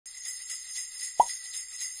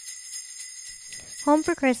Home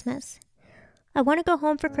for Christmas. I want to go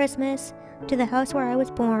home for Christmas, to the house where I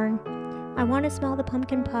was born. I want to smell the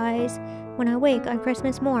pumpkin pies when I wake on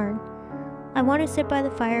Christmas morn. I want to sit by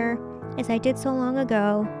the fire, as I did so long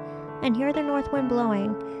ago, and hear the north wind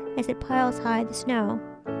blowing as it piles high the snow.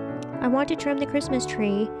 I want to trim the Christmas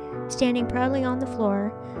tree, standing proudly on the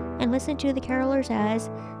floor, and listen to the carolers as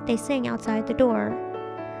they sing outside the door.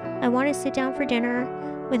 I want to sit down for dinner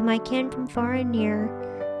with my kin from far and near,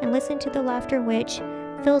 and listen to the laughter which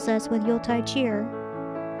fills us with Yuletide cheer.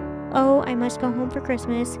 Oh, I must go home for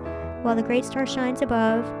Christmas while the great star shines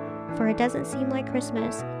above, for it doesn't seem like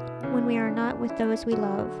Christmas when we are not with those we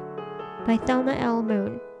love. By Thelma L.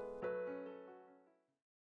 Moon.